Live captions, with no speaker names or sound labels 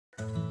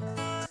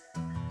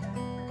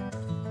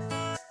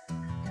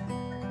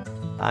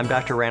I'm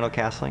Dr. Randal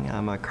Cassling.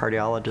 I'm a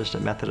cardiologist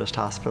at Methodist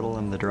Hospital.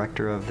 I'm the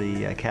director of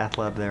the cath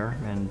lab there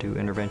and do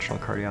interventional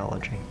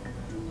cardiology.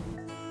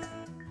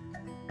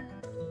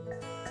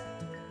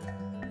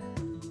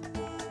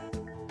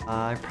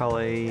 I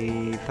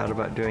probably thought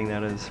about doing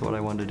that as what I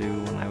wanted to do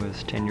when I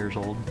was 10 years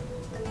old,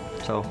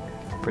 so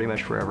pretty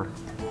much forever.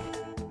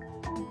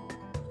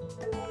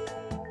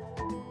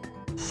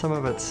 Some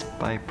of it's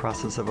by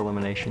process of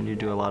elimination. You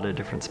do a lot of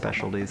different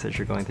specialties as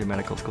you're going through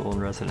medical school and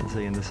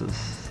residency, and this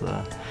is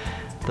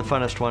the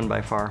funnest one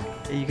by far.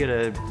 You get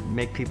to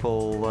make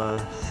people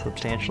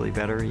substantially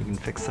better. You can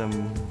fix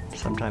them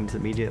sometimes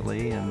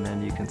immediately, and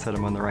then you can set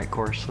them on the right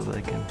course so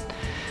they can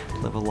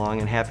live a long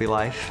and happy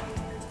life.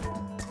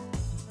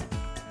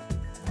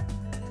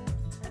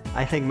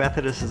 I think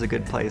Methodist is a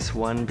good place,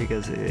 one,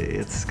 because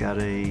it's got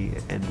an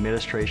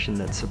administration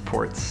that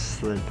supports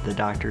the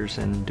doctors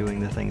in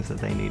doing the things that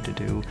they need to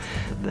do.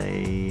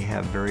 They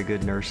have very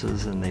good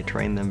nurses and they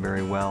train them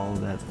very well,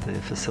 that the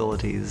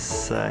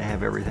facilities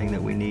have everything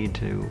that we need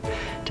to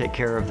take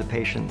care of the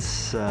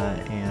patients,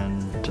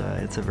 and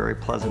it's a very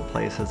pleasant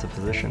place as a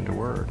physician to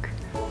work.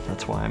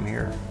 That's why I'm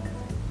here.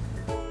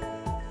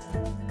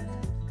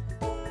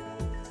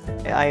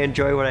 I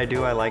enjoy what I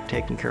do. I like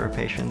taking care of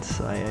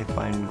patients. I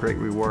find great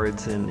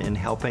rewards in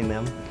helping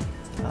them.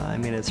 I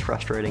mean, it's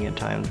frustrating at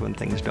times when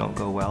things don't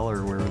go well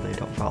or where they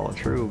don't follow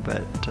through,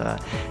 but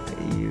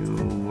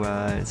you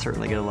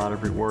certainly get a lot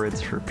of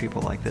rewards for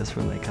people like this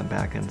when they come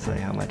back and say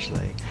how much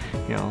they,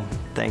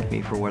 thank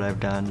me for what I've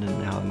done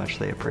and how much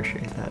they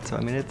appreciate that. So,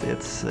 I mean,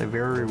 it's a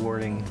very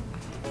rewarding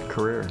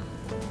career.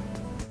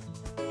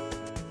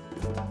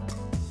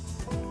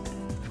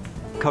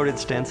 Coated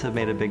stents have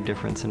made a big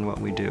difference in what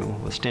we do.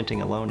 Well,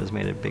 stenting alone has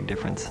made a big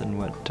difference in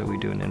what we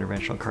do in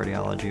interventional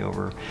cardiology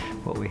over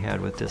what we had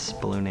with this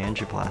balloon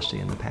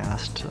angioplasty in the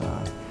past.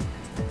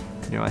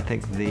 I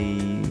think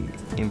the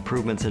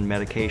improvements in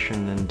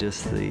medication and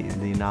just the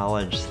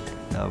knowledge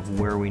of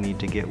where we need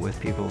to get with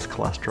people's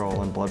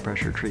cholesterol and blood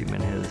pressure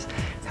treatment has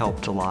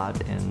helped a lot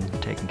in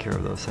taking care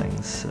of those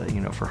things.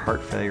 For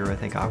heart failure, I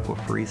think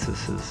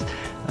aquapheresis is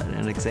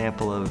an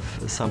example of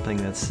something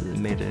that's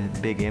made a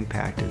big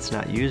impact. It's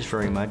not used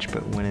very much,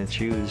 but when it's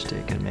used,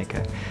 it can make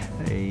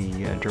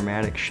a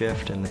dramatic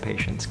shift in the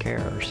patient's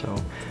care. So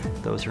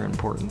those are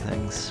important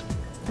things.